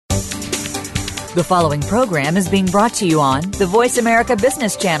The following program is being brought to you on the Voice America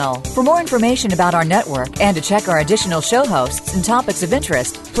Business Channel. For more information about our network and to check our additional show hosts and topics of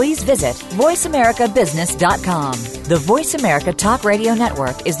interest, please visit voiceamericabusiness.com. The Voice America Talk Radio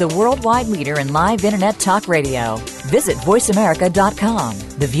Network is the worldwide leader in live Internet talk radio. Visit voiceamerica.com.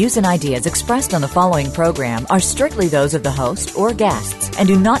 The views and ideas expressed on the following program are strictly those of the host or guests and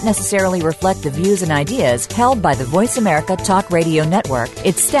do not necessarily reflect the views and ideas held by the Voice America Talk Radio Network,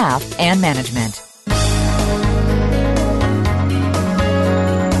 its staff, and management.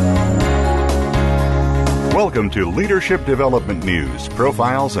 Welcome to Leadership Development News,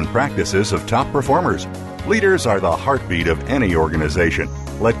 profiles and practices of top performers. Leaders are the heartbeat of any organization.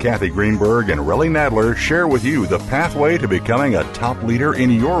 Let Kathy Greenberg and Relly Nadler share with you the pathway to becoming a top leader in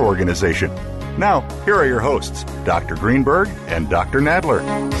your organization. Now, here are your hosts, Dr. Greenberg and Dr. Nadler.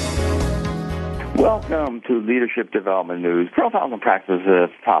 Welcome to Leadership Development News, profiles and practices of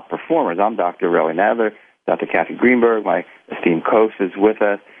top performers. I'm Dr. Relly Nadler. Dr. Kathy Greenberg, my esteemed host, is with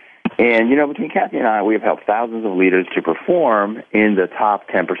us. And, between Kathy and I, we have helped thousands of leaders to perform in the top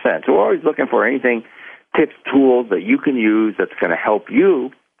 10%. So we're always looking for anything, tips, tools that you can use that's going to help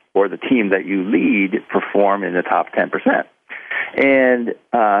you or the team that you lead perform in the top 10%. And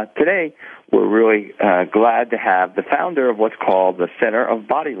today, we're really glad to have the founder of what's called the Center of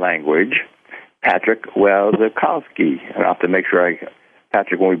Body Language, Patrick Welzikowski. And I'll have to make sure,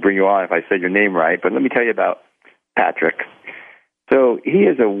 Patrick, when we bring you on, if I said your name right. But let me tell you about Patrick. So he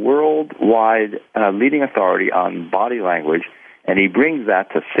is a worldwide leading authority on body language, and he brings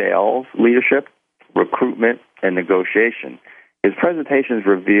that to sales, leadership, recruitment, and negotiation. His presentations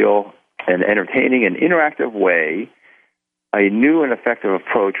reveal an entertaining and interactive way, a new and effective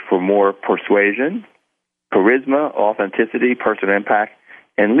approach for more persuasion, charisma, authenticity, personal impact,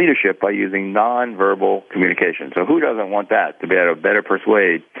 and leadership by using nonverbal communication. So who doesn't want that, to be able to better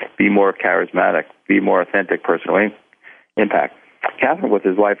persuade, be more charismatic, be more authentic, personal impact? Catherine, with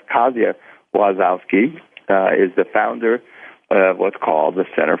his wife, Kasia Wazowski, is the founder of what's called the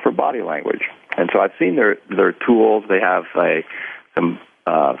Center for Body Language. And so I've seen their tools. They have some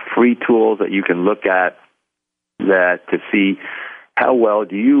free tools that you can look at that to see how well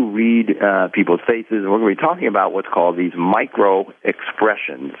do you read people's faces. And we're going to be talking about what's called these micro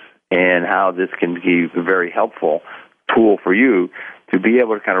expressions and how this can be a very helpful tool for you to be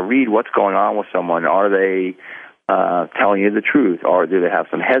able to kind of read what's going on with someone. Are they telling you the truth, or do they have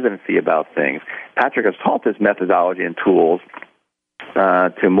some hesitancy about things? Patrick has taught this methodology and tools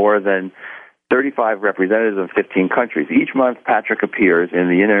to more than 35 representatives in 15 countries. Each month, Patrick appears in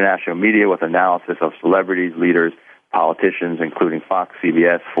the international media with analysis of celebrities, leaders, politicians, including Fox,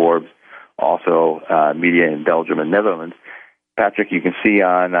 CBS, Forbes, also media in Belgium and Netherlands. Patrick, you can see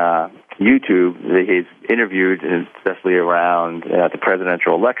on YouTube that he's interviewed, especially around the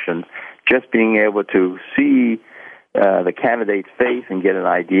presidential election, just being able to see the candidate's face and get an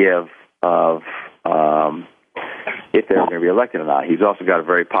idea of if they're going to be elected or not. He's also got a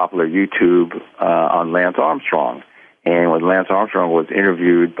very popular YouTube on Lance Armstrong. And when Lance Armstrong was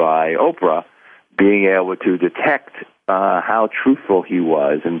interviewed by Oprah, being able to detect how truthful he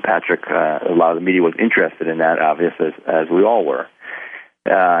was, and Patrick, a lot of the media was interested in that, obviously, as we all were.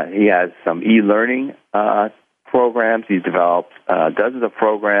 He has some e-learning programs. He's developed dozens of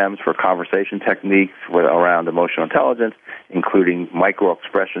programs for conversation techniques around emotional intelligence, including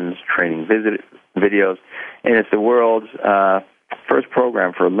micro-expressions, training videos. And it's the world's first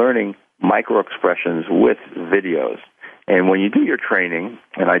program for learning micro-expressions with videos. And when you do your training,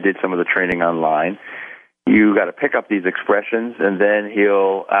 and I did some of the training online, you got to pick up these expressions, and then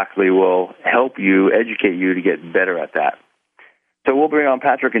will help you, educate you to get better at that. So we'll bring on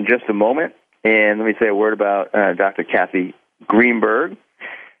Patrick in just a moment. And let me say a word about Dr. Kathy Greenberg.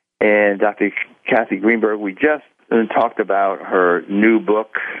 And Dr. Kathy Greenberg, we just talked about her new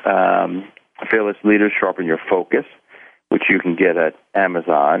book, Fearless Leaders, Sharpen Your Focus, which you can get at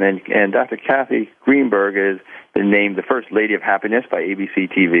Amazon. And Dr. Kathy Greenberg has been named the First Lady of Happiness by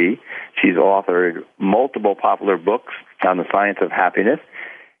ABC TV. She's authored multiple popular books on the science of happiness.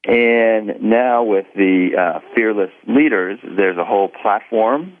 And now with the Fearless Leaders, there's a whole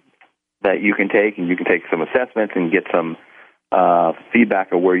platform that you can take, and you can take some assessments and get some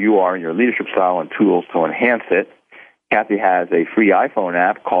feedback of where you are in your leadership style and tools to enhance it. Kathy has a free iPhone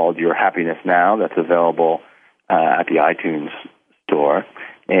app called Your Happiness Now that's available at the iTunes store.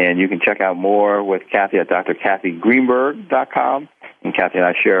 And you can check out more with Kathy at drkathygreenberg.com. And Kathy and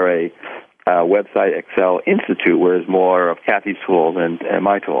I share a website, Excel Institute, where there's more of Kathy's tools and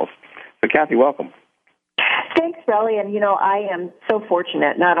my tools. So, Kathy, welcome. Thanks thanks, Relly. And, I am so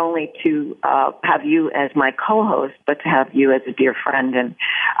fortunate not only to have you as my co-host, but to have you as a dear friend. And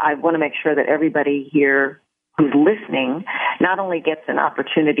I want to make sure that everybody here who's listening not only gets an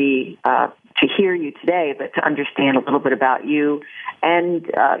opportunity to hear you today, but to understand a little bit about you and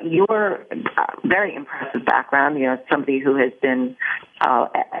your very impressive background. Somebody who has been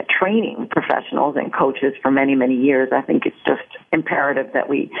training professionals and coaches for many, many years. I think it's just imperative that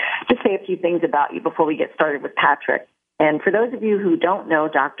we just say a few things about you before we get started with Patrick. And for those of you who don't know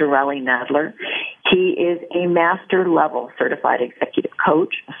Dr. Relly Nadler, he is a master-level certified executive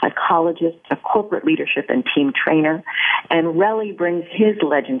coach, a psychologist, a corporate leadership and team trainer, and Relly brings his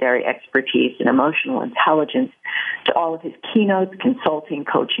legendary expertise in emotional intelligence to all of his keynotes, consulting,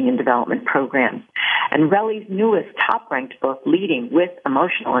 coaching, and development programs. And Relly's newest top-ranked book, Leading with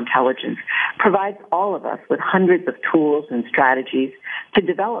Emotional Intelligence, provides all of us with hundreds of tools and strategies to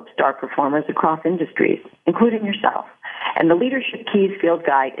develop star performers across industries, including yourself. And the Leadership Keys Field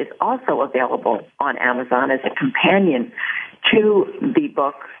Guide is also available on Amazon as a companion to the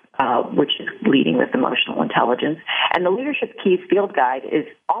book, which is Leading with Emotional Intelligence. And the Leadership Keys Field Guide is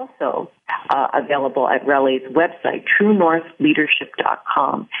also available at Relly's website,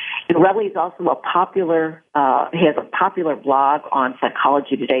 TrueNorthLeadership.com. And Relly is also he has a popular blog on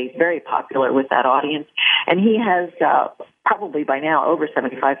Psychology Today. He's very popular with that audience. And he has probably by now over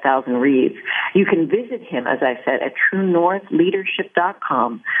 75,000 reads. You can visit him, as I said, at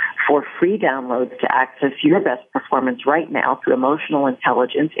TrueNorthLeadership.com for free downloads to access your best performance right now through emotional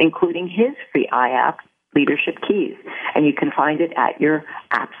intelligence, including his free iApp, Leadership Keys. And you can find it at your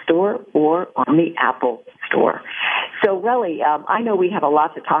App Store or on the Apple Store. So, Relly, I know we have a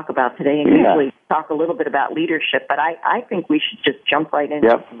lot to talk about today, and usually talk a little bit about leadership, but I think we should just jump right in.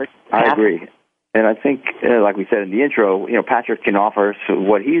 Yep, I agree. And I think, like we said in the intro, Patrick can offer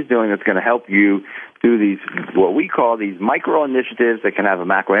what he's doing that's going to help you do these, what we call these micro initiatives that can have a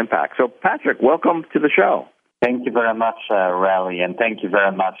macro impact. So, Patrick, welcome to the show. Thank you very much, Relly, and thank you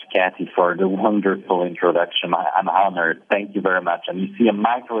very much, Kathy, for the wonderful introduction. I'm honored. Thank you very much. And you see a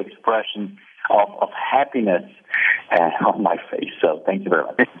micro expression of happiness on my face, so thank you very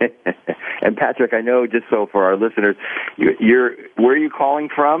much. And Patrick, I know, just so for our listeners, where are you calling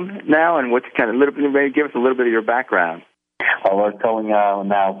from now, and what's kind of maybe give us a little bit of your background? Well, we're calling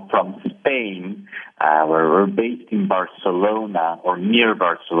now from Spain. We're based in Barcelona, or near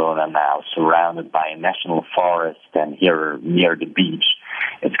Barcelona now, surrounded by a national forest, and here near the beach.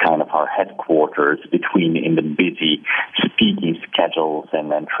 It's kind of our headquarters in the busy speaking schedules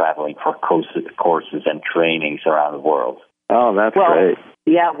and then traveling for courses and trainings around the world. Oh, that's great.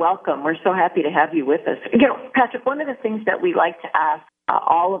 Yeah, welcome. We're so happy to have you with us. Patrick, one of the things that we like to ask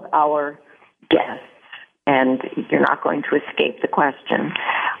all of our guests, and you're not going to escape the question,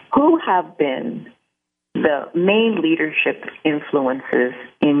 who have been the main leadership influences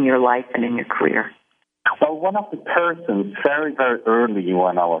in your life and in your career? Well, one of the persons very, very early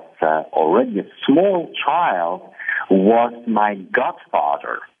when I was already a small child was my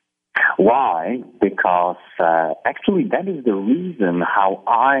godfather. Why? Because actually that is the reason how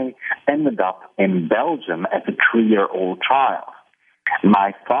I ended up in Belgium as a 3-year-old child.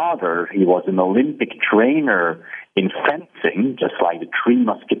 My father, he was an Olympic trainer in fencing, just like the Three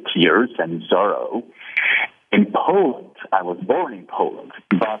Musketeers and Zorro. In Poland, I was born in Poland,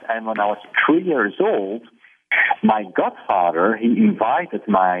 but when I was 3 years old, my godfather, he invited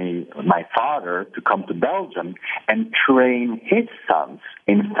my father to come to Belgium and train his sons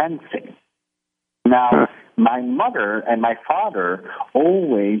in fencing. Now, my mother and my father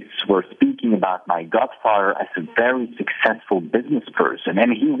always were speaking about my godfather as a very successful business person,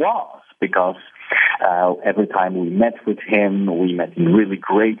 and he was, because every time we met with him, we met in really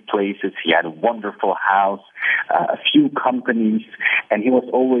great places. He had a wonderful house, a few companies, and he was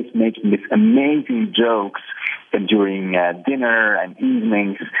always making these amazing jokes during dinner and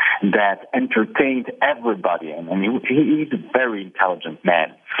evenings that entertained everybody. And he's a very intelligent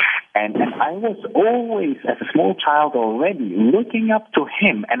man. And I was always, as a small child already, looking up to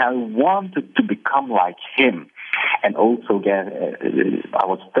him, and I wanted to become like him. And also, I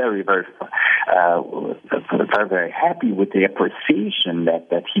was very, very, very, very happy with the appreciation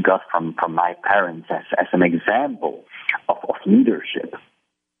that he got from my parents as an example of leadership.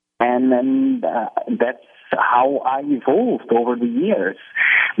 And then that's how I evolved over the years.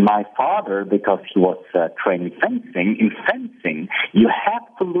 My father, because he was training fencing, in fencing, you have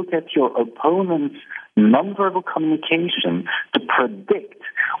to look at your opponent's nonverbal communication to predict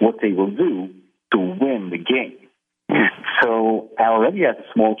what they will do to win the game. So already as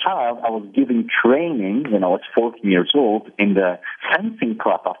a small child, I was giving training when I was 14 years old in the fencing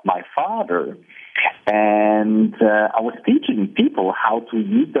club of my father. And I was teaching people how to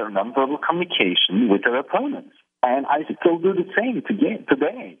use their nonverbal communication with their opponents. And I still do the same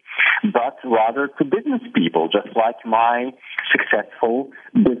today, but rather to business people, just like my successful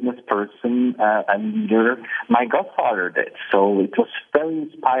business person and leader, my godfather did. So it was very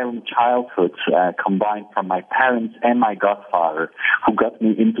inspiring childhood combined from my parents and my godfather who got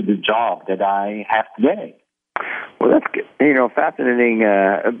me into the job that I have today. Well, that's, fascinating,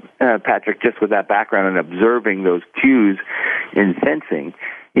 Patrick, just with that background and observing those cues in sensing.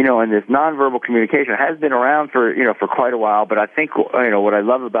 And this nonverbal communication has been around for quite a while, but I think, what I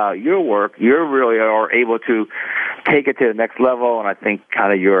love about your work, you really are able to take it to the next level, and I think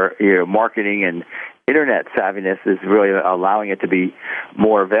kind of your marketing and internet savviness is really allowing it to be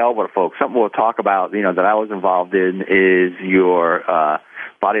more available to folks. Something we'll talk about, that I was involved in is your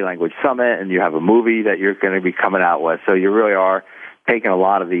Body Language Summit, and you have a movie that you're going to be coming out with. So you really are taking a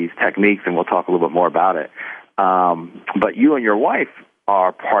lot of these techniques, and we'll talk a little bit more about it. But you and your wife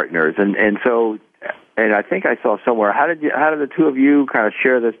are partners, and I think I saw somewhere, how did the two of you kind of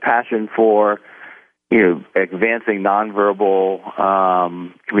share this passion for advancing nonverbal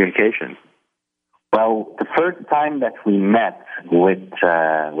communication? Well, the first time that we met with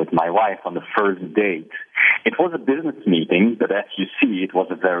my wife on the first date, it was a business meeting, but as you see, it was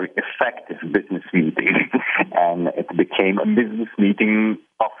a very effective business meeting, and it became a business meeting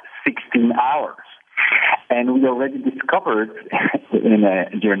of 16 hours. And we already discovered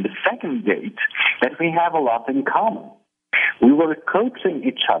during the second date that we have a lot in common. We were coaching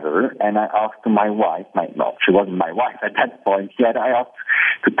each other, and I asked my wife, she wasn't my wife at that point yet, I asked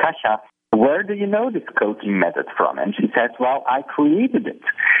to Kasia, where do you know this coaching method from? And she said, well, I created it.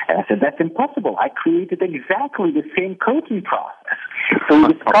 And I said, that's impossible. I created exactly the same coaching process. So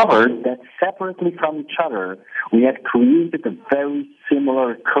we discovered that separately from each other, we had created a very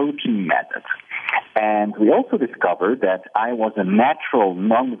similar coaching method. And we also discovered that I was a natural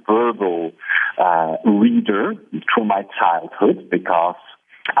nonverbal reader through my childhood because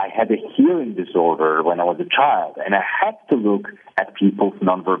I had a hearing disorder when I was a child, and I had to look at people's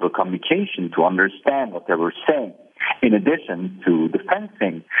nonverbal communication to understand what they were saying, in addition to the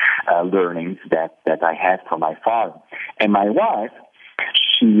fencing learnings that I had from my father. And my wife,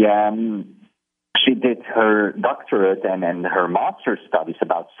 she did her doctorate and her master's studies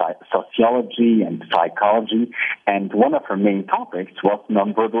about sociology and psychology, and one of her main topics was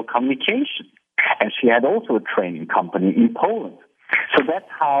nonverbal communication. And she had also a training company in Poland. So that's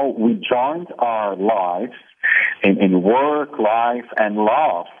how we joined our lives in work, life, and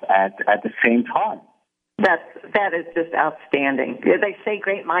love at the same time. That is just outstanding. They say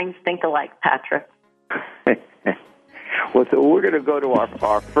great minds think alike, Patrick. Well, so we're going to go to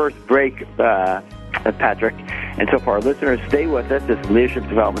our first break, Patrick. And so for our listeners, stay with us. This is Leadership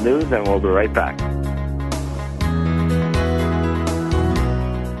Development News, and we'll be right back.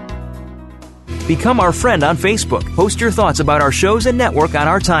 Become our friend on Facebook. Post your thoughts about our shows and network on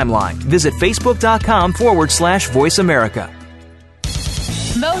our timeline. Visit Facebook.com/Voice America.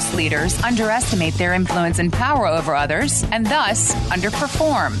 Most leaders underestimate their influence and power over others and thus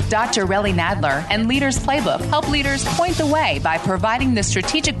underperform. Dr. Relly Nadler and Leaders Playbook help leaders point the way by providing the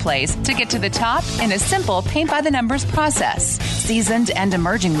strategic plays to get to the top in a simple paint-by-the-numbers process. Seasoned and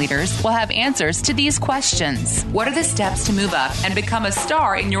emerging leaders will have answers to these questions. What are the steps to move up and become a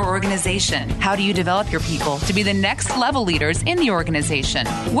star in your organization? How do you develop your people to be the next level leaders in the organization?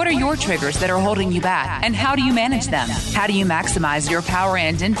 What are your triggers that are holding you back, and how do you manage them? How do you maximize your power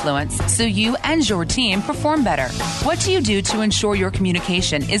and influence so you and your team perform better? What do you do to ensure your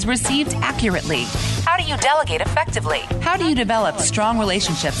communication is received accurately? How do you delegate effectively? How do you develop strong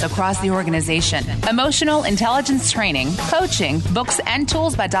relationships across the organization? Emotional intelligence training, coaching, books, and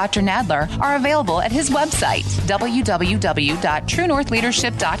tools by Dr. Nadler are available at his website,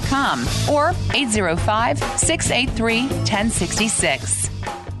 www.truenorthleadership.com or 805-683-1066.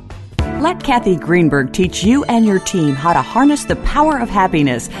 Let Kathy Greenberg teach you and your team how to harness the power of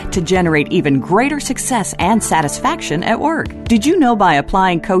happiness to generate even greater success and satisfaction at work. Did you know by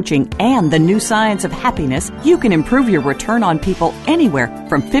applying coaching and the new science of happiness, you can improve your return on people anywhere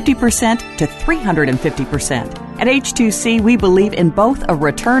from 50% to 350%? At H2C, we believe in both a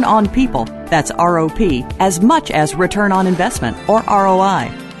return on people, that's ROP, as much as return on investment, or ROI.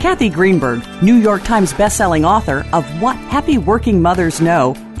 Kathy Greenberg, New York Times bestselling author of What Happy Working Mothers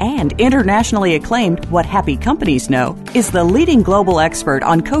Know and internationally acclaimed What Happy Companies Know, is the leading global expert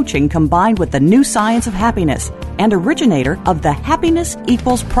on coaching combined with the new science of happiness and originator of the Happiness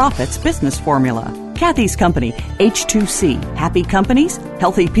Equals Profits business formula. Kathy's company, H2C, Happy Companies,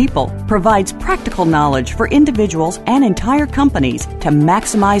 Healthy People, provides practical knowledge for individuals and entire companies to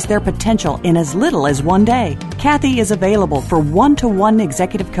maximize their potential in as little as one day. Kathy is available for one-to-one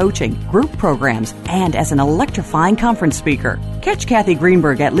executive coaching, group programs, and as an electrifying conference speaker. Catch Kathy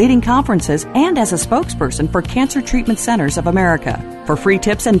Greenberg at leading conferences and as a spokesperson for Cancer Treatment Centers of America. For free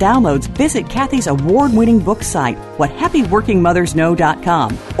tips and downloads, visit Kathy's award-winning book site,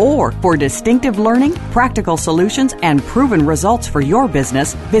 WhatHappyWorkingMothersKnow.com. Or for distinctive learning, practical solutions, and proven results for your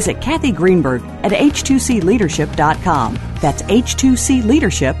business, visit Kathy Greenberg at H2CLeadership.com. That's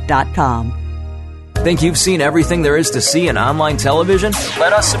H2CLeadership.com. Think you've seen everything there is to see in online television?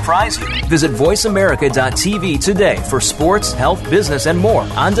 Let us surprise you. Visit VoiceAmerica.tv today for sports, health, business, and more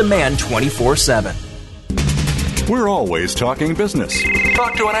on demand 24/7. We're always talking business.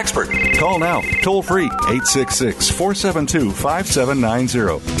 Talk to an expert. Call now, toll free,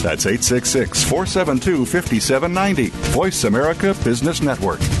 866-472-5790. That's 866-472-5790. Voice America Business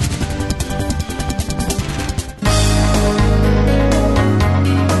Network.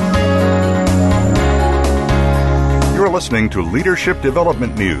 You're listening to Leadership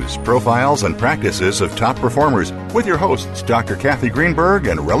Development News, profiles and practices of top performers with your hosts, Dr. Kathy Greenberg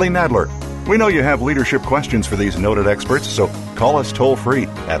and Relly Nadler. We know you have leadership questions for these noted experts, so call us toll-free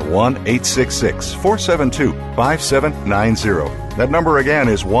at 1-866-472-5790. That number again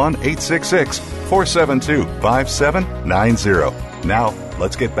is 1-866-472-5790. Now,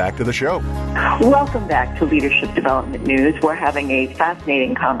 let's get back to the show. Welcome back to Leadership Development News. We're having a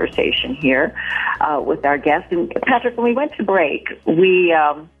fascinating conversation here with our guest. And Patrick, when we went to break, we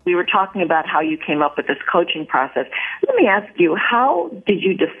were talking about how you came up with this coaching process. Let me ask you, how did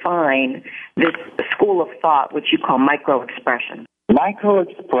you define this school of thought, which you call micro-expressions?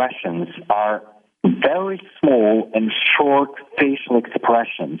 Micro-expressions are very small and short facial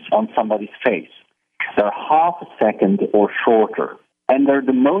expressions on somebody's face. They're half a second or shorter. And they're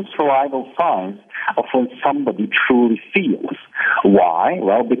the most reliable signs of when somebody truly feels. Why?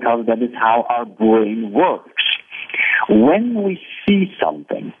 Well, because that is how our brain works. When we see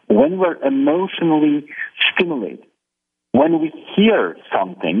something, when we're emotionally stimulated, when we hear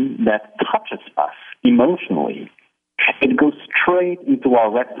something that touches us emotionally, it goes straight into our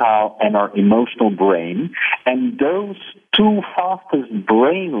reptile and our emotional brain, and those two fastest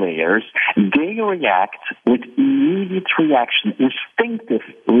brain layers, they react with immediate reaction, instinctive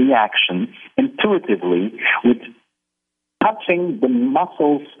reaction, intuitively, with touching the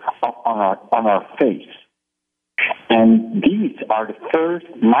muscles on our face. And these are the first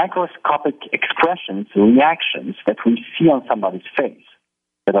microscopic expressions, reactions that we see on somebody's face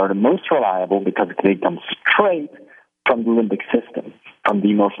that are the most reliable because they come straight from the limbic system, from the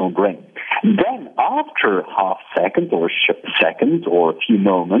emotional brain. Then after half second or second or a few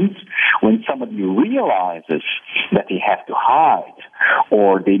moments, when somebody realizes that they have to hide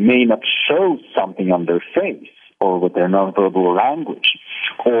or they may not show something on their face or with their nonverbal language,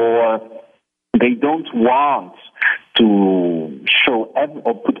 or they don't want to show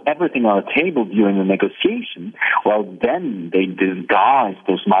or put everything on the table during the negotiation, well, then they disguise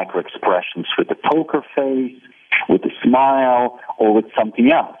those micro-expressions with a poker face, with a smile, or with something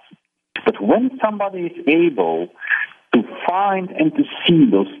else. But when somebody is able to find and to see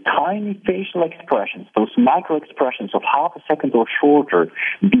those tiny facial expressions, those micro-expressions of half a second or shorter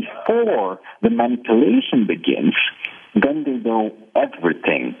before the manipulation begins, then they know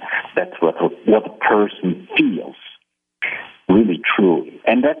everything. That's what a person feels, really truly.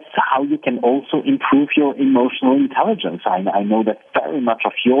 And that's how you can also improve your emotional intelligence. I know that very much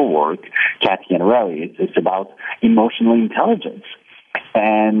of your work, Kathy and Relly, is about emotional intelligence.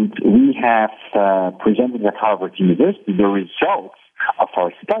 And we have presented at Harvard University the results of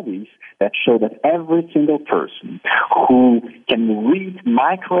our studies that show that every single person who can read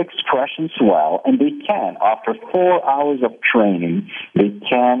micro-expressions well, and they can, after 4 hours of training, they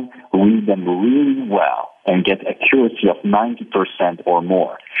can read them really well and get accuracy of 90% or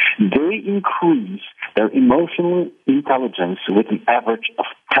more. They increase their emotional intelligence with an average of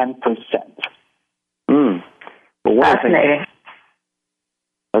 10%. Well, Fascinating.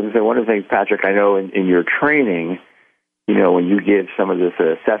 I was going to say, one of the things, Patrick, I know in your training, you know, when you give some of this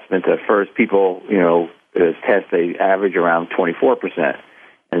assessment at first, people, you know, this test, they average around 24%.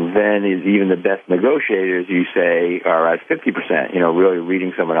 And then even the best negotiators, you say, are at 50%, you know, really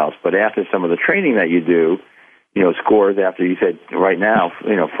reading someone else. But after some of the training that you do, you know, scores after, you said right now,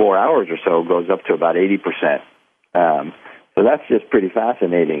 you know, 4 hours or so goes up to about 80%. So that's just pretty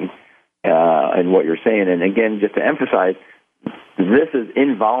fascinating in what you're saying. And again, just to emphasize, this is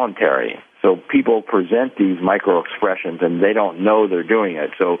involuntary. So people present these micro expressions and they don't know they're doing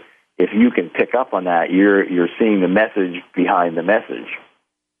it. So if you can pick up on that, you're seeing the message behind the message.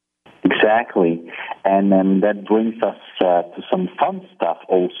 Exactly. And that brings us to some fun stuff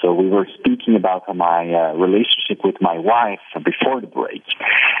also. We were speaking about my relationship with my wife before the break.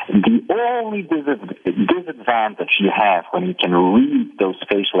 The only disadvantage you have when you can read those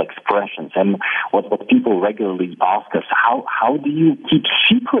facial expressions, and what people regularly ask us, how do you keep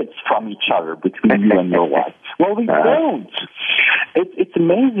secrets from each other between you and your wife? Well, we don't. It's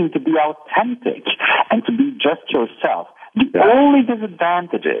amazing to be authentic and to be just yourself. The only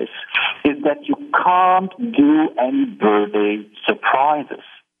disadvantage is that you can't do any birthday surprises.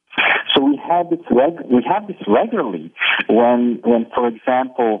 So we have this regularly when for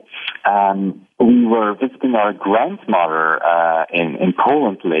example, we were visiting our grandmother in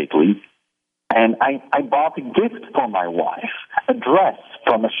Poland lately, and I bought a gift for my wife, a dress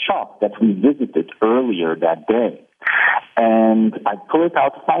from a shop that we visited earlier that day. And I pull it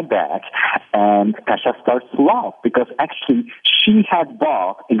out of my bag, and Kasia starts to laugh because actually she had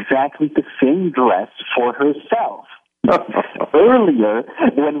bought exactly the same dress for herself. Earlier,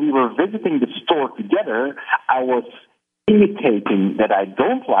 when we were visiting the store together, I was imitating that I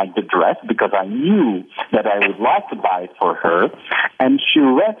don't like the dress because I knew that I would like to buy it for her, and she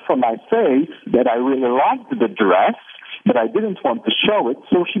read from my face that I really liked the dress, but I didn't want to show it,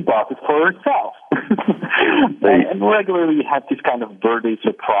 so she bought it for herself. And regularly have these kind of birthday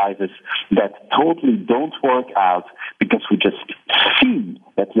surprises that totally don't work out because we just see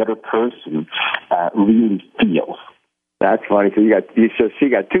that the other person really feels. That's funny. So she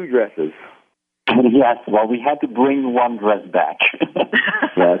got two dresses. Yes, well, we had to bring one dress back.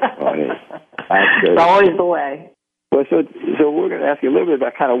 That's funny. That's always the way. Well, so we're going to ask you a little bit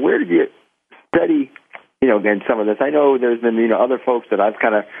about kind of where did you study, again, some of this. I know there's been, other folks that I've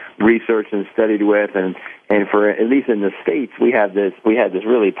kind of researched and studied with, and for, at least in the States, we had this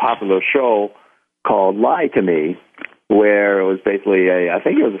really popular show called Lie to Me, where it was basically I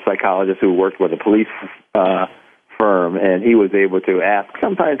think it was a psychologist who worked with a police firm, and he was able to ask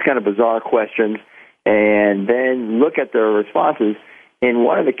sometimes kind of bizarre questions and then look at their responses. And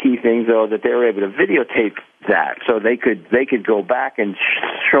one of the key things, though, that they were able to videotape that, so they could go back and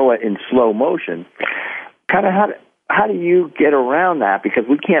show it in slow motion. Kind of how do you get around that? Because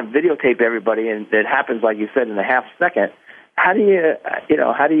we can't videotape everybody, and it happens, like you said, in a half second. How do you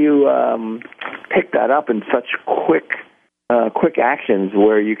pick that up in such quick actions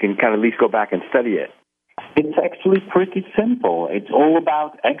where you can kind of at least go back and study it? It's actually pretty simple. It's all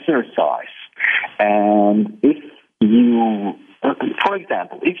about exercise. And if you, for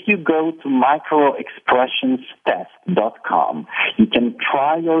example, if you go to microexpressionstest.com, you can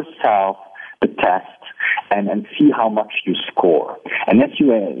try yourself the test and see how much you score. And as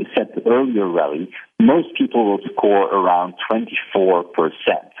you said earlier, Relly, most people will score around 24%.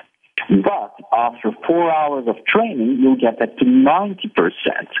 But after 4 hours of training, you'll get that to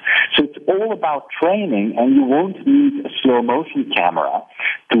 90%. So it's all about training, and you won't need a slow motion camera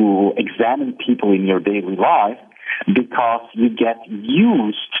to examine people in your daily life, because you get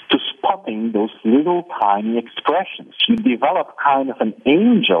used to spotting those little tiny expressions. You develop kind of an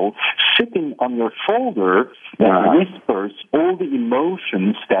angel sitting on your shoulder that whispers all the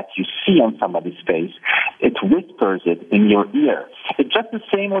emotions that you see on somebody's face. It whispers it in your ear. It's just the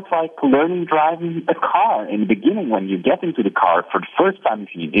same with like learning driving a car. In the beginning, when you get into the car for the first time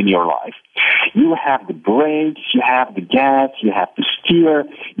in your life, you have the brakes, you have the gas, you have to steer,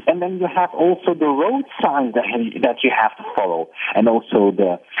 and then you have also the road signs that you have to follow, and also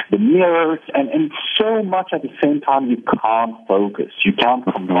the mirrors, and so much at the same time you can't focus, you can't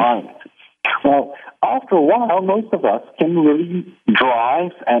combine it. Well, after a while, most of us can really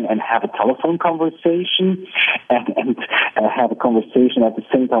drive and have a telephone conversation and have a conversation at the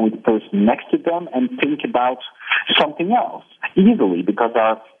same time with the person next to them and think about something else easily, because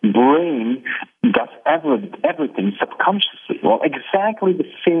our brain does everything subconsciously. Well, exactly the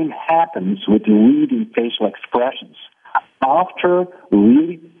same happens with reading facial expressions. After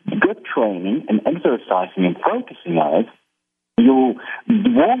really good training and exercising and focusing on it, you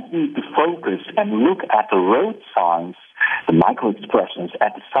won't need to focus and look at the road signs, the micro-expressions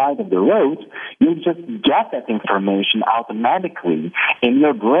at the side of the road. You'll just get that information automatically in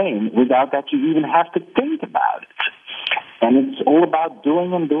your brain without that you even have to think about it. And it's all about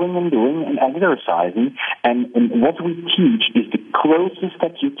doing and exercising. And what we teach is the closest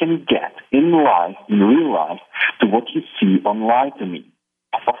that you can get in life, in real life, to what you see on Lie to Me.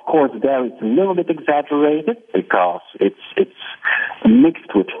 Of course, there it's a little bit exaggerated because it's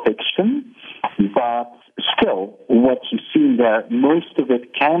mixed with fiction, but but still, what you see there, most of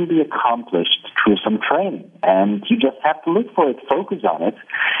it can be accomplished through some training. And you just have to look for it, focus on it.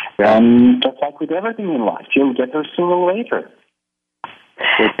 And just like with everything in life, you'll get there sooner or later.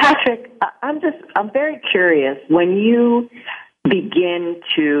 Patrick, I'm very curious, when you begin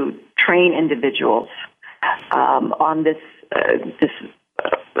to train individuals on this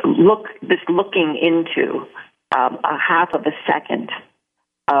looking into a half of a second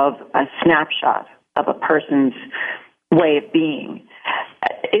of a snapshot of a person's way of being,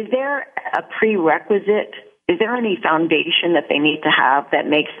 is there a prerequisite? Is there any foundation that they need to have that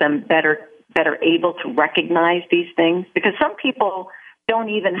makes them better able to recognize these things? Because some people don't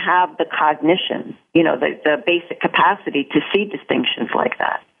even have the cognition, the basic capacity to see distinctions like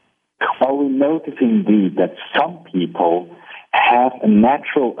that. Well, we notice indeed that some people have a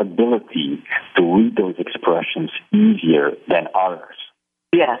natural ability to read those expressions easier than others.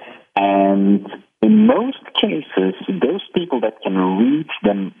 Yes. And in most cases, those people that can read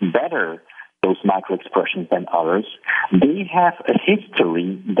them better, those micro-expressions than others, they have a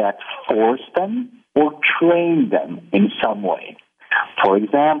history that forced them or trained them in some way. For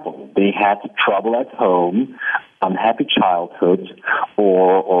example, they had trouble at home, unhappy childhood,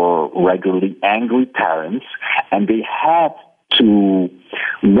 or regularly angry parents, and they had to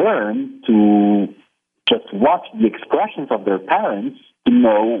learn to just watch the expressions of their parents to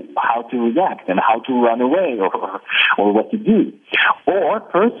know how to react and how to run away or what to do. Or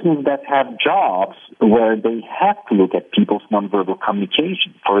persons that have jobs where they have to look at people's nonverbal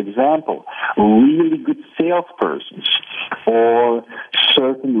communication. For example, really good salespersons or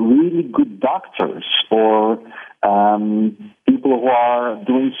certain really good doctors or people who are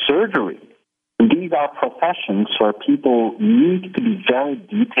doing surgery. These are professions where people need to be very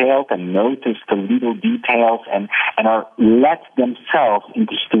detailed and notice the little details and are let themselves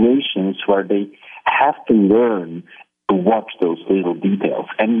into situations where they have to learn to watch those little details.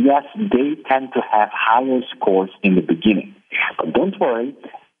 And yes, they tend to have higher scores in the beginning. But don't worry,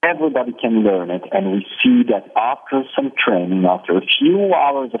 everybody can learn it, and we see that after some training, after a few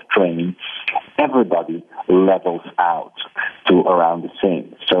hours of training, everybody levels out to around the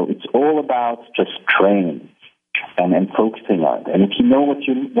same. So it's all about just training and focusing on it. And if you know what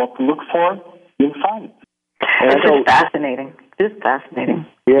to look for, you'll find it. It's just fascinating. Just fascinating.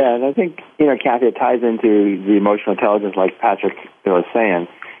 Yeah, and I think, Kathy, it ties into the emotional intelligence like Patrick was saying.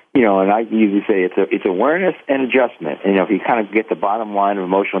 And I usually say it's awareness and adjustment. And, if you kind of get the bottom line of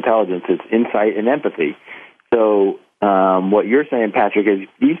emotional intelligence, it's insight and empathy. So what you're saying, Patrick, is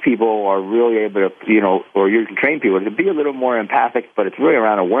these people are really able to, or you can train people to be a little more empathic, but it's really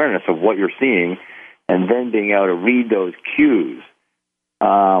around awareness of what you're seeing and then being able to read those cues.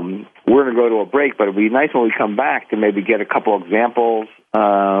 We're going to go to a break, but it'd be nice when we come back to maybe get a couple examples,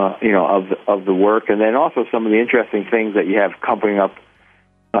 of the work, and then also some of the interesting things that you have coming up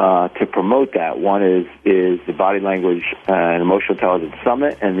to promote that. One is the Body Language and Emotional Intelligence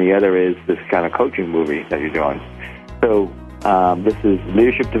Summit, and the other is this kind of coaching movie that you're doing. So this is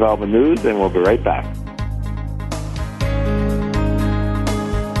Leadership Development News, and we'll be right back.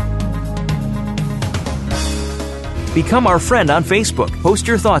 Become our friend on Facebook. Post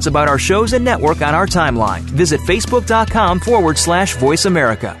your thoughts about our shows and network on our timeline. Visit Facebook.com/Voice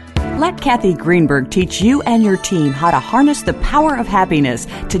America. Let Kathy Greenberg teach you and your team how to harness the power of happiness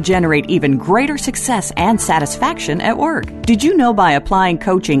to generate even greater success and satisfaction at work. Did you know by applying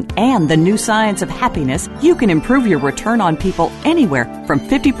coaching and the new science of happiness, you can improve your return on people anywhere from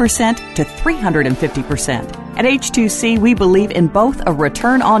 50% to 350%? At H2C, we believe in both a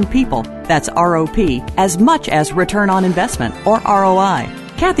return on people, that's ROP, as much as return on investment, or ROI.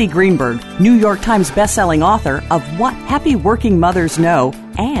 Kathy Greenberg, New York Times bestselling author of What Happy Working Mothers Know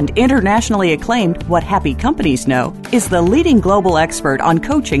and internationally acclaimed What Happy Companies Know, is the leading global expert on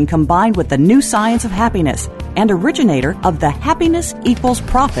coaching combined with the new science of happiness and originator of the Happiness Equals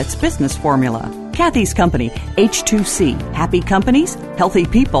Profits business formula. Kathy's company, H2C, Happy Companies, Healthy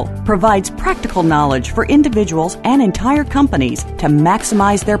People, provides practical knowledge for individuals and entire companies to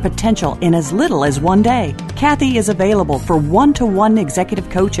maximize their potential in as little as one day. Kathy is available for one-to-one executive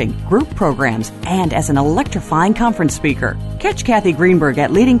coaching, group programs, and as an electrifying conference speaker. Catch Kathy Greenberg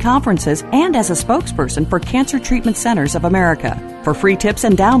at leading conferences and as a spokesperson for Cancer Treatment Centers of America. For free tips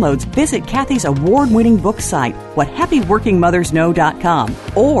and downloads, visit Kathy's award-winning book site, WhatHappyWorkingMothersKnow.com.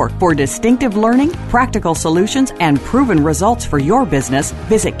 Or for distinctive learning, practical solutions, and proven results for your business,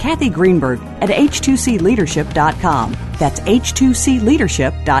 visit Kathy Greenberg at H2CLeadership.com. That's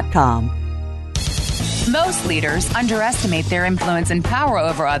H2CLeadership.com. Most leaders underestimate their influence and power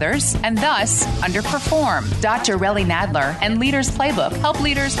over others and thus underperform. Dr. Relly Nadler and Leaders Playbook help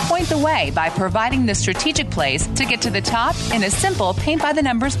leaders point the way by providing the strategic plays to get to the top in a simple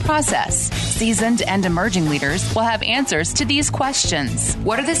paint-by-the-numbers process. Seasoned and emerging leaders will have answers to these questions.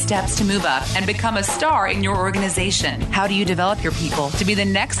 What are the steps to move up and become a star in your organization? How do you develop your people to be the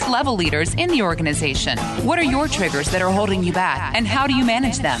next level leaders in the organization? What are your triggers that are holding you back, and how do you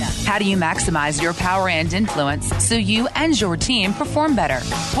manage them? How do you maximize your power and influence so you and your team perform better?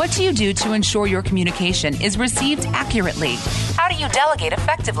 What do you do to ensure your communication is received accurately? How do you delegate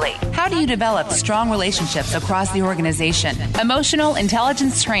effectively? How do you develop strong relationships across the organization? Emotional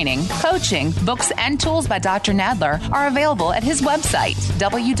intelligence training, coaching, books, and tools by Dr. Nadler are available at his website,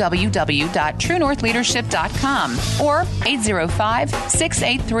 www.truenorthleadership.com or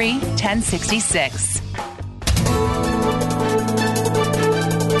 805-683-1066.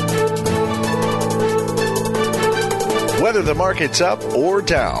 Whether the market's up or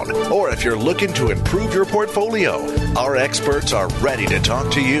down, or if you're looking to improve your portfolio, our experts are ready to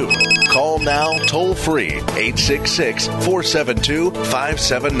talk to you. Call now toll free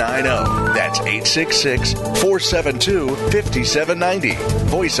 866-472-5790. That's 866-472-5790.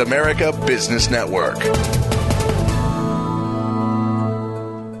 Voice America Business Network.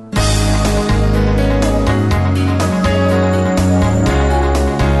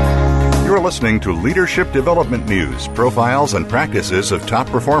 Listening to Leadership Development News, profiles and practices of top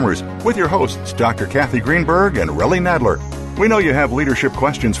performers with your hosts, Dr. Kathy Greenberg and Relly Nadler. We know you have leadership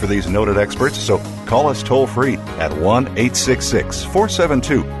questions for these noted experts, so call us toll-free at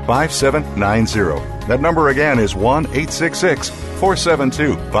 1-866-472-5790. That number again is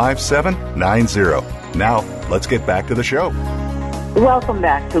 1-866-472-5790. Now, let's get back to the show. Welcome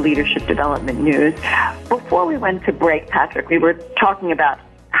back to Leadership Development News. Before we went to break, Patrick, we were talking about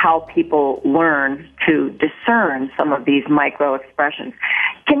how people learn to discern some of these micro expressions.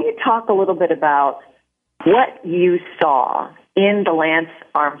 Can you talk a little bit about what you saw in the Lance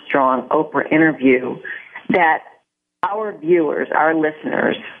Armstrong Oprah interview that our viewers, our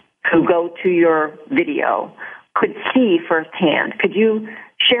listeners who go to your video could see firsthand? Could you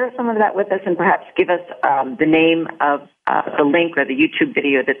share some of that with us and perhaps give us the name of the link or the YouTube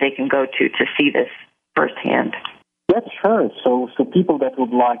video that they can go to see this firsthand? Yes, sure. So people that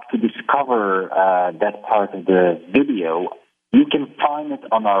would like to discover that part of the video, you can find it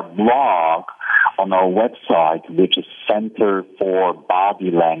on our blog, on our website, which is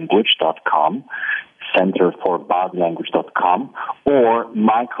centerforbodylanguage.com, centerforbodylanguage.com, or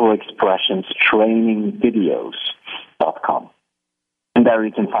microexpressionstrainingvideos.com. And there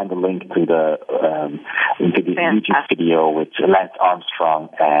you can find a link to the YouTube video with Lance Armstrong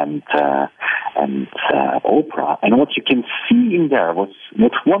and Oprah. And what you can see in there,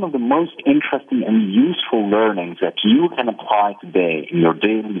 what's one of the most interesting and useful learnings that you can apply today in your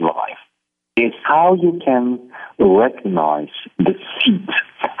daily life is how you can recognize deceit,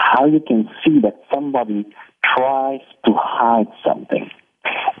 how you can see that somebody tries to hide something.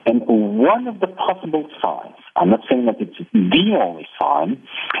 And one of the possible signs, I'm not saying that it's the only sign,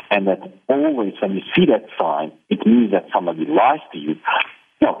 and that always when you see that sign, it means that somebody lies to you.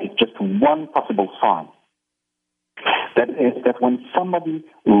 No, it's just one possible sign. That is that when somebody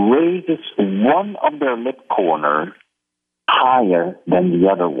raises one of their lip corner higher than the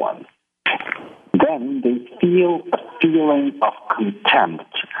other one, then they feel a feeling of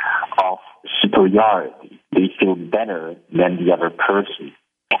contempt, of superiority. They feel better than the other person.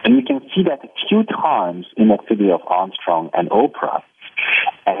 And you can see that a few times in that video of Armstrong and Oprah.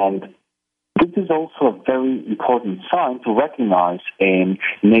 And this is also a very important sign to recognize in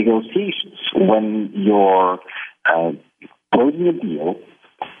negotiations when you're closing a deal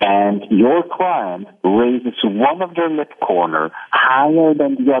and your client raises one of their lip corner higher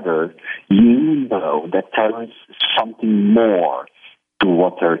than the other. You know that there is something more to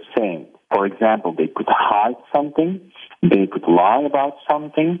what they're saying. For example, they could hide something, they could lie about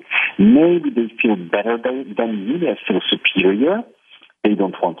something, maybe they feel better than you, they feel superior, they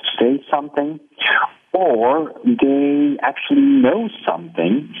don't want to say something, or they actually know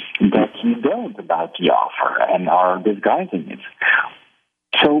something that you don't about the offer and are disguising it.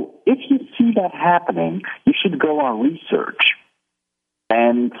 So if you see that happening, you should go on research.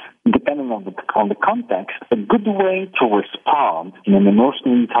 And depending on the context, a good way to respond in an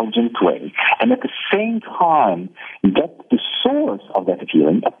emotionally intelligent way, and at the same time get the source of that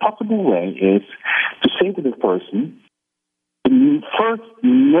feeling, a possible way is to say to the person, first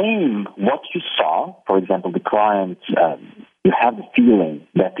name what you saw. For example, the client, you have the feeling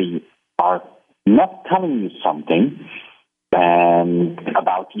that they are not telling you something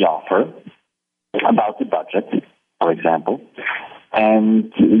about the offer. about the budget, for example,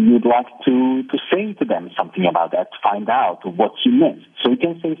 and you'd like to say to them something about that, find out what you missed. So you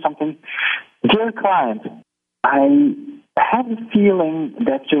can say something, dear client, I have a feeling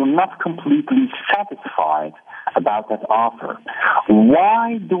that you're not completely satisfied about that offer.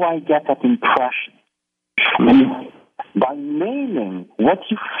 Why do I get that impression? And by naming what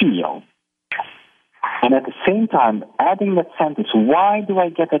you feel, and at the same time adding that sentence, why do I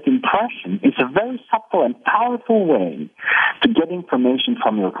get that impression, is a very subtle and powerful way to get information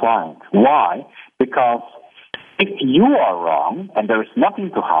from your client. Why? Because if you are wrong and there is nothing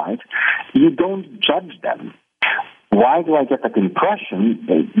to hide, you don't judge them. Why do I get that impression?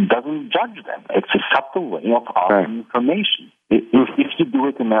 It doesn't judge them. It's a subtle way of offering information. If you do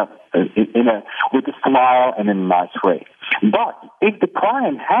it with a smile and in a nice way. But if the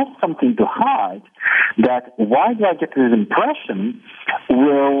client has something to hide, that why do I get this impression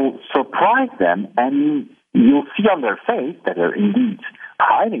will surprise them, and you'll see on their face that they're indeed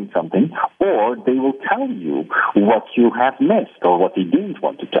hiding something, or they will tell you what you have missed or what they didn't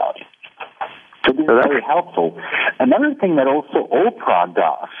want to tell you. So this is very helpful. Another thing that also Oprah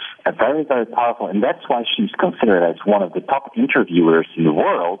does, very, very powerful, and that's why she's considered as one of the top interviewers in the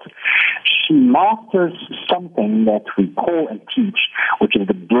world, she masters something that we call and teach, which is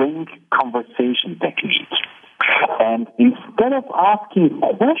the blink conversation technique. And instead of asking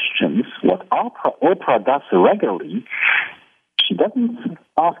questions, what Oprah does regularly, she doesn't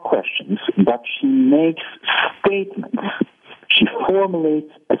ask questions, but she makes statements. She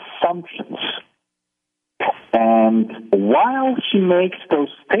formulates assumptions. And while she makes those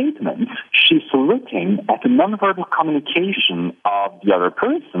statements, she's looking at the nonverbal communication of the other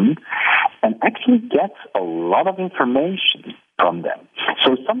person and actually gets a lot of information from them.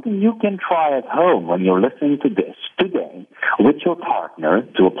 So something you can try at home when you're listening to this today with your partner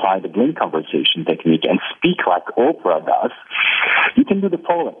to apply the blink conversation technique and speak like Oprah does, you can do the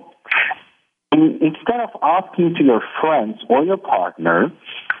following. Instead of asking to your friends or your partner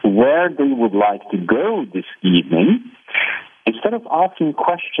where they would like to go this evening, instead of asking a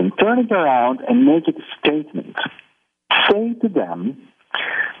question, turn it around and make it a statement. Say to them,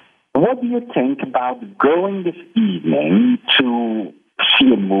 what do you think about going this evening to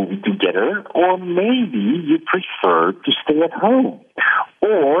see a movie together, or maybe you prefer to stay at home,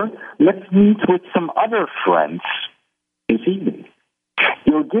 or let's meet with some other friends this evening.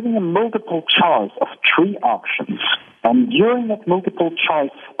 You're giving a multiple choice of 3 options, and during that multiple choice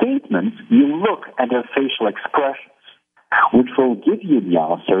statement, you look at their facial expressions, which will give you the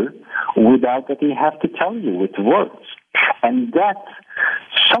answer without that they have to tell you with words. And that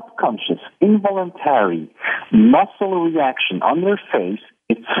subconscious, involuntary muscle reaction on their face,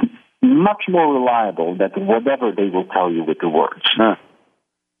 it's much more reliable than whatever they will tell you with the words. Huh.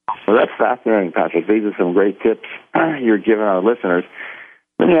 Well, that's fascinating, Patrick. These are some great tips you're giving our listeners.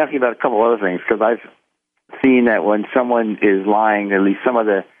 Let me ask you about a couple other things, because I've seen that when someone is lying, at least some of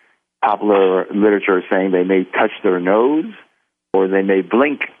the popular literature is saying they may touch their nose or they may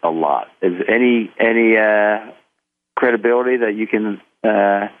blink a lot. Is any credibility that you can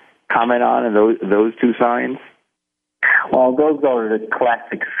comment on in those 2 signs? Well, those are the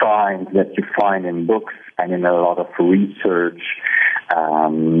classic signs that you find in books and in a lot of research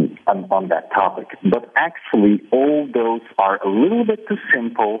on that topic. But actually, all those are a little bit too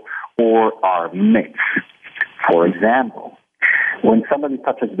simple or are myths. For example, when somebody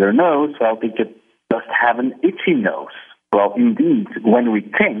touches their nose, well, they just have an itchy nose. Well, indeed, when we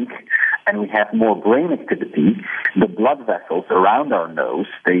think and we have more brain activity, the blood vessels around our nose,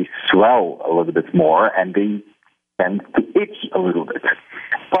 they swell a little bit more and they tend to itch a little bit.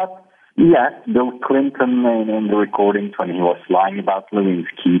 But yes, Bill Clinton in the recordings when he was lying about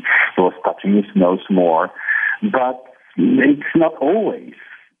Lewinsky, he was touching his nose more, but it's not always.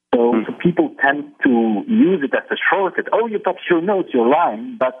 So people tend to use it as a shortcut. Oh, you touch your nose, you're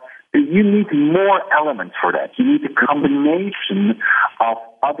lying, but you need more elements for that. You need a combination of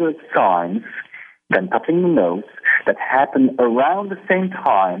other signs than touching the nose that happen around the same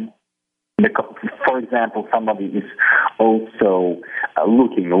time. For example, somebody is also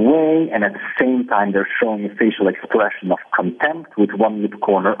looking away, and at the same time they're showing a facial expression of contempt with one lip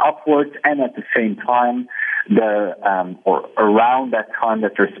corner upwards, and at the same time they're or around that time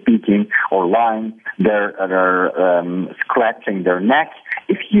that they're speaking or lying, they're scratching their neck.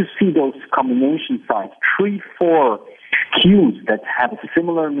 If you see those combination signs, 3, 4 cues that have a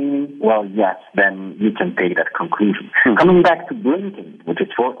similar meaning, well, yes, then you can take that conclusion. Coming back to blinking, which is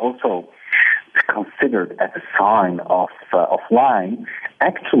also considered as a sign of lying,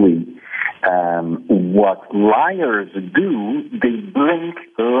 actually, what liars do, they blink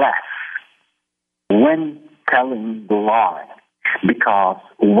less. when telling the lie. Because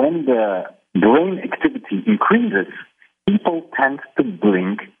when the brain activity increases, people tend to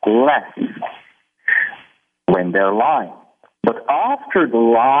blink less when they're lying. But after the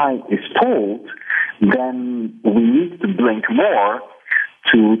lie is told, then we need to blink more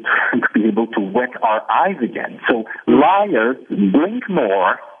to be able to wet our eyes again. So liars blink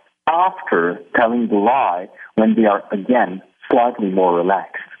more after telling the lie when they are, again, slightly more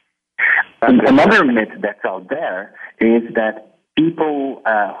relaxed. And another myth that's out there is that people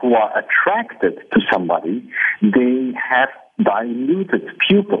who are attracted to somebody, they have diluted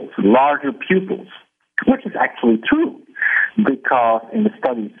pupils, larger pupils, which is actually true, because in the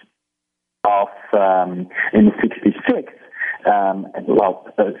studies of in the 66,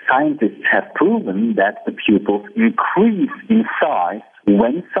 scientists have proven that the pupils increase in size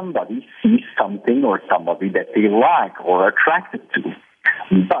when somebody sees something or somebody that they like or are attracted to.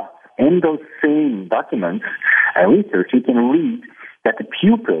 But in those same documents, research, you can read that the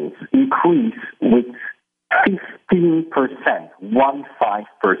pupils increase with 15%,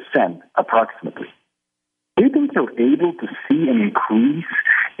 15% approximately. Do you think you're able to see an increase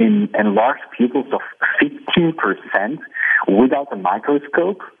in enlarged pupils of 15% without a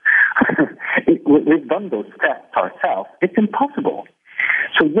microscope? We've done those tests ourselves. It's impossible.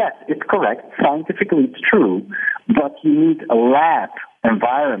 So yes, it's correct. Scientifically, it's true, but you need a lab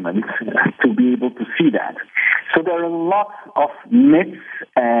environment to be able to see that. So there are lots of myths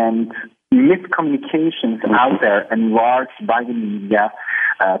and miscommunications out there, enlarged by the media,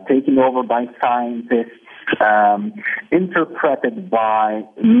 taken over by scientists, interpreted by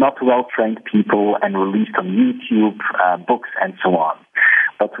not well-trained people and released on YouTube, books, and so on.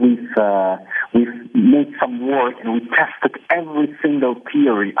 But we've made some work and we tested every single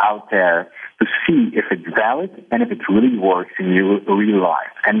theory out there to see if it's valid and if it really works in real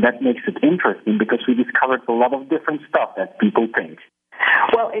life. And that makes it interesting because we discovered a lot of different stuff that people think.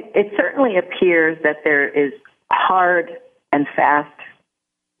 Well, it certainly appears that there is hard and fast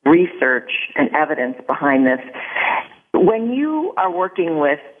research and evidence behind this. When you are working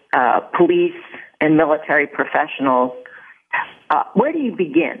with police and military professionals, where do you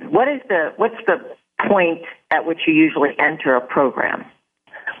begin? What's the point at which you usually enter a program?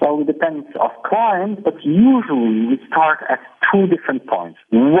 Well, it depends on clients, but usually we start at two different points.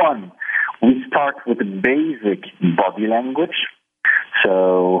 One, we start with the basic body language.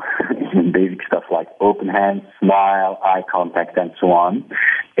 So basic stuff like open hands, smile, eye contact, and so on,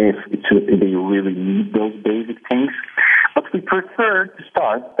 if they really need those basic things. But we prefer to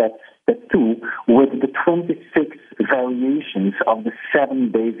start, that's step two, with the 26 variations of the 7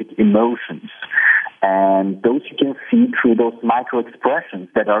 basic emotions. And those you can see through those micro-expressions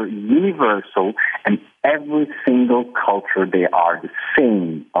that are universal, and every single culture, they are the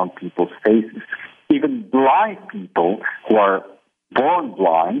same on people's faces. Even blind people who are born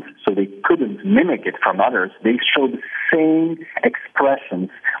blind, so they couldn't mimic it from others, they show the same expressions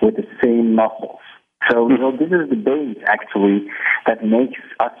with the same muscles. So, this is the base, actually, that makes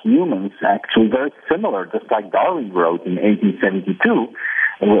us humans actually very similar, just like Darwin wrote in 1872,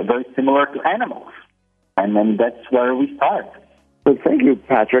 we're very similar to animals. And then that's where we start. So thank you,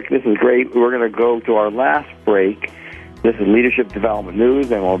 Patrick. This is great. We're going to go to our last break. This is Leadership Development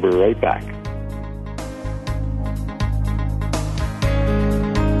News, and we'll be right back.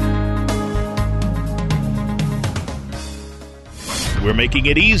 We're making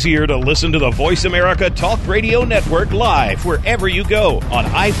it easier to listen to the Voice America Talk Radio Network live wherever you go on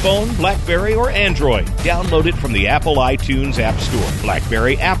iPhone, BlackBerry, or Android. Download it from the Apple iTunes App Store,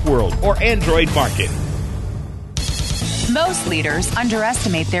 BlackBerry App World, or Android Market. Most leaders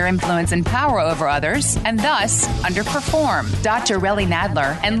underestimate their influence and power over others and thus underperform. Dr. Relly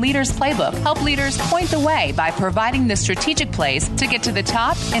Nadler and Leaders Playbook help leaders point the way by providing the strategic plays to get to the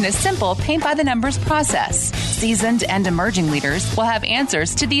top in a simple paint-by-the-numbers process. Seasoned and emerging leaders will have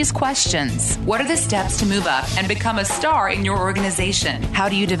answers to these questions. What are the steps to move up and become a star in your organization? How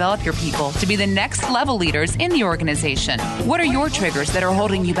do you develop your people to be the next level leaders in the organization? What are your triggers that are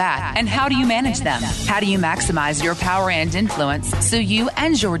holding you back, and how do you manage them? How do you maximize your power and influence so you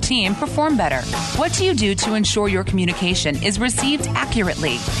and your team perform better? What do you do to ensure your communication is received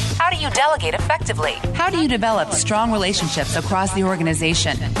accurately? How do you delegate effectively? How do you develop strong relationships across the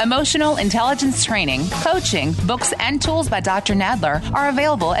organization? Emotional intelligence training, coaching, books, and tools by Dr. Nadler are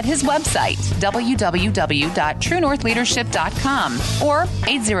available at his website, www.truenorthleadership.com or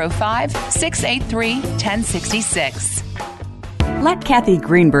 805-683-1066. Let Kathy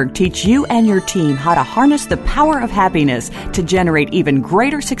Greenberg teach you and your team how to harness the power of happiness to generate even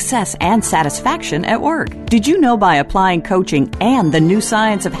greater success and satisfaction at work. Did you know by applying coaching and the new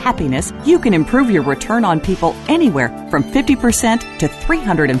science of happiness, you can improve your return on people anywhere from 50% to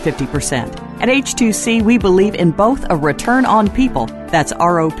 350%? At H2C, we believe in both a return on people, that's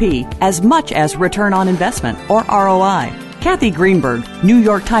ROP, as much as return on investment, or ROI. Kathy Greenberg, New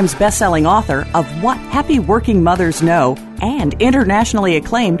York Times bestselling author of What Happy Working Mothers Know and internationally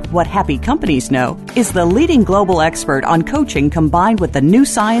acclaimed What Happy Companies Know, is the leading global expert on coaching combined with the new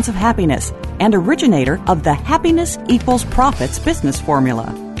science of happiness and originator of the Happiness Equals Profits business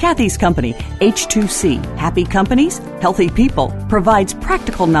formula. Kathy's company, H2C, Happy Companies, Healthy People, provides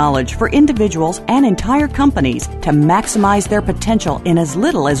practical knowledge for individuals and entire companies to maximize their potential in as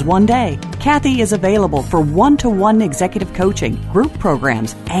little as one day. Kathy is available for one-to-one executive coaching, group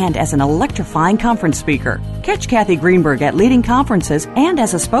programs, and as an electrifying conference speaker. Catch Kathy Greenberg at leading conferences and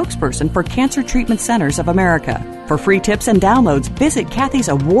as a spokesperson for Cancer Treatment Centers of America. For free tips and downloads, visit Kathy's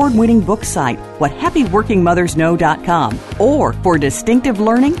award-winning book site, whathappyworkingmothersknow.com. Or for distinctive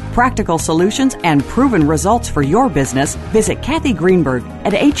learning, practical solutions, and proven results for your business, visit Kathy Greenberg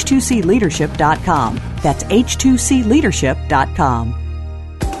at h2cleadership.com. That's h2cleadership.com.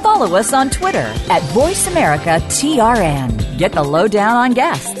 Follow us on Twitter at VoiceAmericaTRN. Get the lowdown on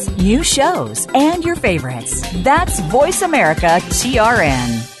guests, new shows, and your favorites. That's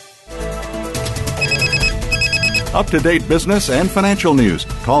VoiceAmericaTRN. Up-to-date business and financial news.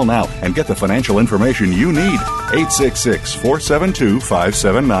 Call now and get the financial information you need.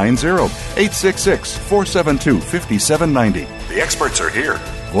 866-472-5790. 866-472-5790. The experts are here.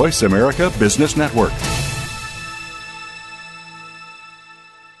 Voice America Business Network.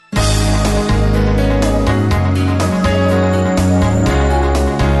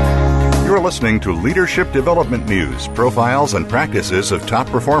 Listening to Leadership Development News, profiles and practices of top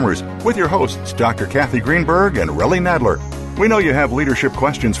performers with your hosts, Dr. Kathy Greenberg and Relly Nadler. We know you have leadership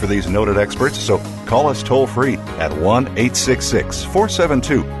questions for these noted experts, so call us toll-free at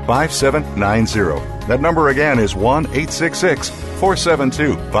 1-866-472-5790. That number again is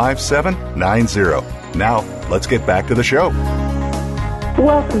 1-866-472-5790. Now, let's get back to the show.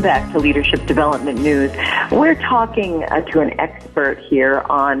 Welcome back to Leadership Development News. We're talking to an expert here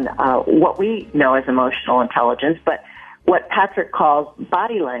on what we know as emotional intelligence, but what Patrick calls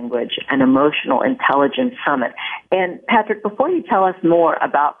body language and emotional intelligence summit. And Patrick, before you tell us more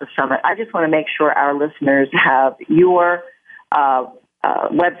about the summit, I just want to make sure our listeners have your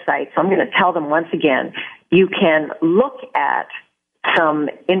website. So I'm going to tell them once again, you can look at some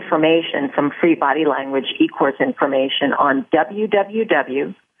information, some free body language e-course information on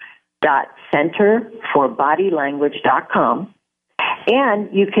www.centerforbodylanguage.com. And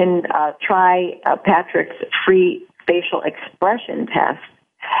you can try Patrick's free facial expression test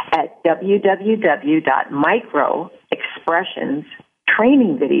at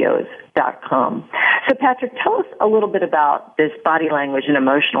www.microexpressionstrainingvideos.com. So, Patrick, tell us a little bit about this Body Language and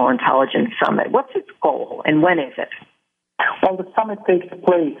Emotional Intelligence Summit. What's its goal and when is it? Well, the summit takes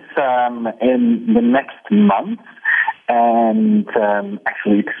place in the next month, and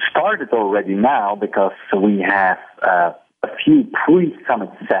actually it started already now because we have a few pre-summit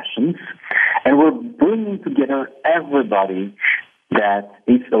sessions, and we're bringing together everybody that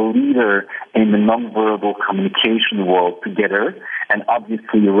is a leader in the nonverbal communication world together, and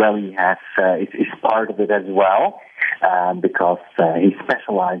obviously Relly is part of it as well. Because he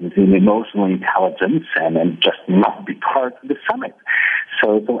specializes in emotional intelligence and just must be part of the summit.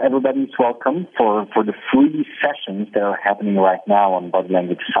 So everybody's welcome for the free sessions that are happening right now on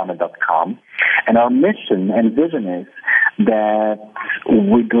bodylanguagesummit.com. And our mission and vision is that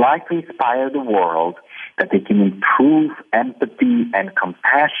we'd like to inspire the world that they can improve empathy and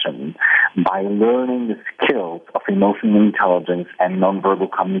compassion by learning the skills of emotional intelligence and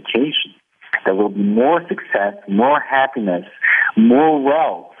nonverbal communication. There will be more success, more happiness, more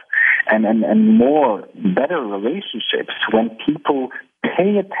wealth, and more better relationships when people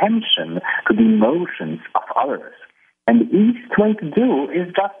pay attention to the emotions of others. And the easiest way to do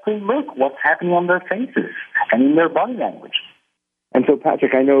is just to look what's happening on their faces and in their body language. And so,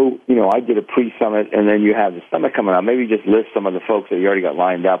 Patrick, I know, I did a pre-summit, and then you have the summit coming up. Maybe just list some of the folks that you already got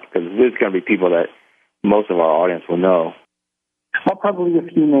lined up, because there's going to be people that most of our audience will know. Well, probably a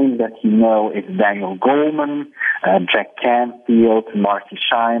few names that you know is Daniel Goleman, Jack Canfield, Marcy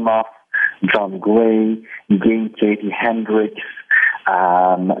Shimoff, John Gray, Katie Hendricks,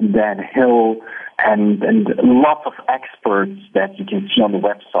 Dan Hill, and lots of experts that you can see on the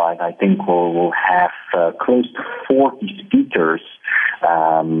website. I think we'll have close to 40 speakers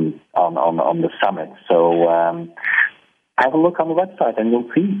on the summit. So have a look on the website and you'll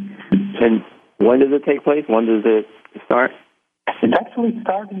see. And when does it take place? When does it start? It's actually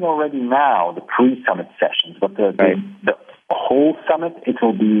starting already now, the pre-summit sessions, but the whole summit, it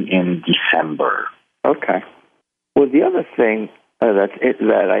will be in December. Okay. Well, the other thing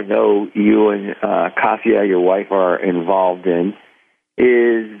that I know you and Kasia, your wife, are involved in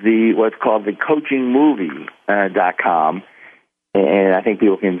is what's called the coachingmovie.com. And I think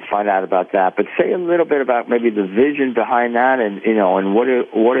people can find out about that. But say a little bit about maybe the vision behind that, and and what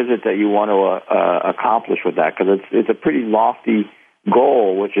is it that you want to accomplish with that? Because it's a pretty lofty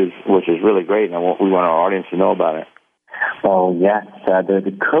goal, which is really great, and we want our audience to know about it. Well, yes,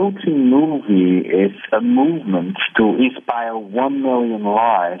 the coaching movie is a movement to inspire 1 million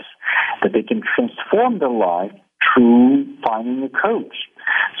lives that they can transform their life through finding a coach.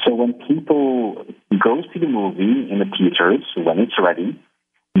 So when people go see the movie in the theaters, when it's ready,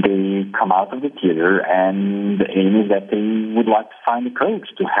 they come out of the theater and the aim is that they would like to find a coach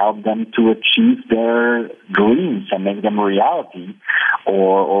to help them to achieve their dreams and make them a reality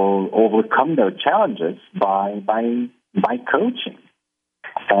or overcome their challenges by coaching.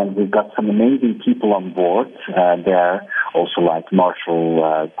 And we've got some amazing people on board there, also like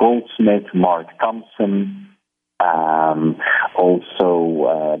Marshall Goldsmith, Mark Thompson,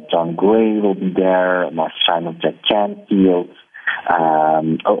 also John Gray will be there, Marshall Jack Canfield,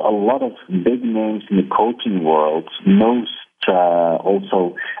 a lot of big names in the coaching world,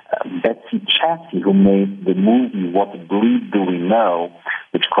 also Betsy Chassey, who made the movie What the Bleed Do We Know,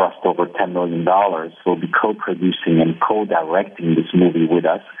 which cost over $10 million, will be co-producing and co-directing this movie with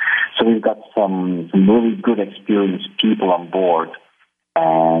us. So we've got some really good experienced people on board,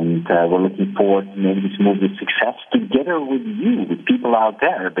 and we're looking forward to making this movie a success together with you, with people out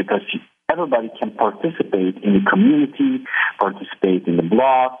there, because everybody can participate in the community, participate in the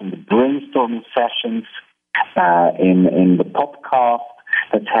blog, in the brainstorming sessions, in the podcast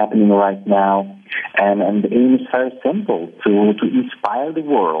that's happening right now. And the aim is very simple, to inspire the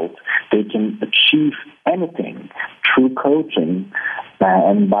world. They can achieve anything through coaching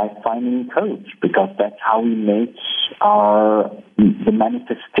and by finding a coach, because that's how we make the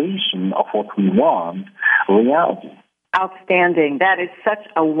manifestation of what we want reality. Outstanding. That is such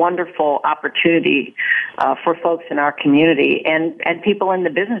a wonderful opportunity for folks in our community and people in the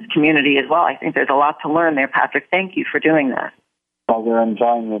business community as well. I think there's a lot to learn there, Patrick. Thank you for doing that. Well, we're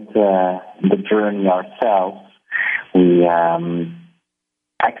enjoying the journey ourselves. We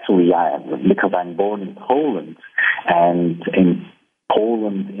because I'm born in Poland, and in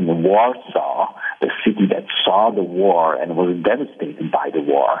Poland, in Warsaw, the city that saw the war and was devastated by the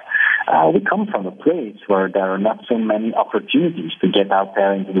war, we come from a place where there are not so many opportunities to get out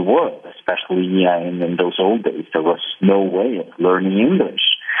there into the world, especially in those old days. There was no way of learning English.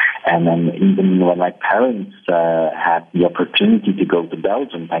 And then even when my parents had the opportunity to go to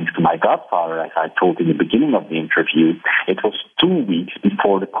Belgium, thanks to my godfather, as I told in the beginning of the interview, it was 2 weeks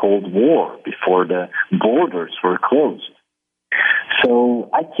before the Cold War, before the borders were closed. So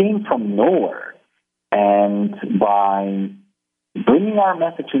I came from nowhere, and by bringing our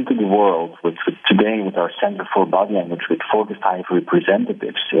message into the world, today with our Center for Body Language with 45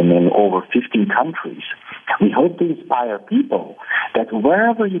 representatives in over 15 countries, we hope to inspire people that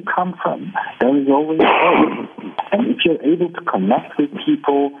wherever you come from, there is always hope. And if you're able to connect with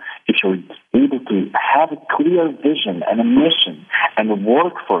people, if you're able to have a clear vision and a mission and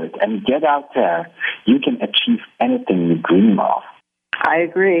work for it and get out there, you can achieve anything you dream of. I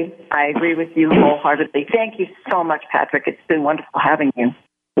agree. I agree with you wholeheartedly. Thank you so much, Patrick. It's been wonderful having you.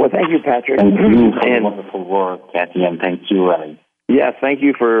 Well, thank you, Patrick. Thank you for the wonderful work, Kathy, and thank you, Ellie. Yes, thank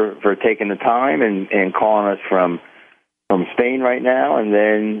you for taking the time and calling us from Spain right now, and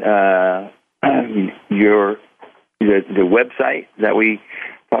then the website that we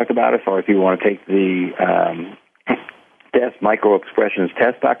talked about, as far as people want to take the test,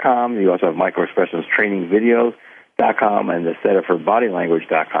 microexpressionstest.com. You also have microexpressionstrainingvideos.com and the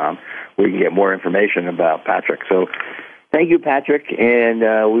setupforbodylanguage.com, where you can get more information about Patrick. So thank you, Patrick, and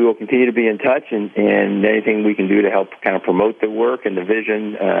we will continue to be in touch, and anything we can do to help kind of promote the work and the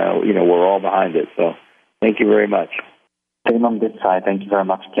vision, we're all behind it. So thank you very much. Same on this side. Thank you very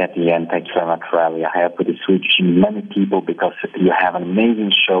much, Kathy, and thank you very much, Riley. I hope this reaches many people because you have an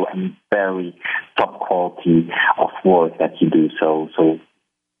amazing show and very top quality of work that you do. So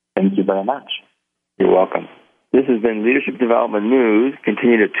thank you very much. You're welcome. This has been Leadership Development News.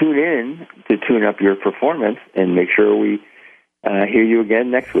 Continue to tune in to tune up your performance, and make sure we hear you again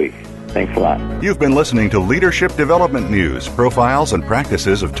next week. Thanks a lot. You've been listening to Leadership Development News, profiles and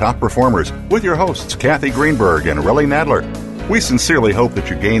practices of top performers, with your hosts, Kathy Greenberg and Relly Nadler. We sincerely hope that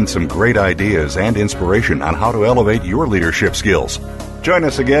you gained some great ideas and inspiration on how to elevate your leadership skills. Join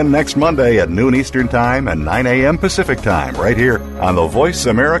us again next Monday at noon Eastern Time and 9 a.m. Pacific Time right here on the Voice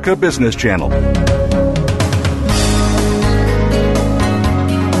America Business Channel.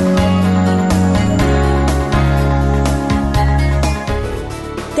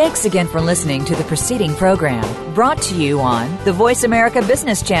 Thanks again for listening to the preceding program brought to you on the Voice America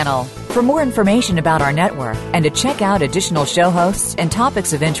Business Channel. For more information about our network and to check out additional show hosts and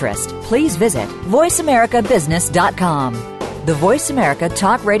topics of interest, please visit voiceamericabusiness.com. The Voice America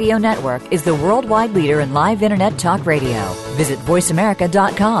Talk Radio Network is the worldwide leader in live Internet talk radio. Visit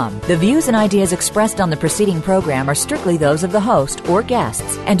voiceamerica.com. The views and ideas expressed on the preceding program are strictly those of the host or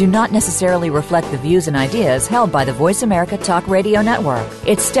guests and do not necessarily reflect the views and ideas held by the Voice America Talk Radio Network,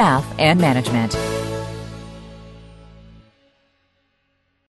 its staff, and management.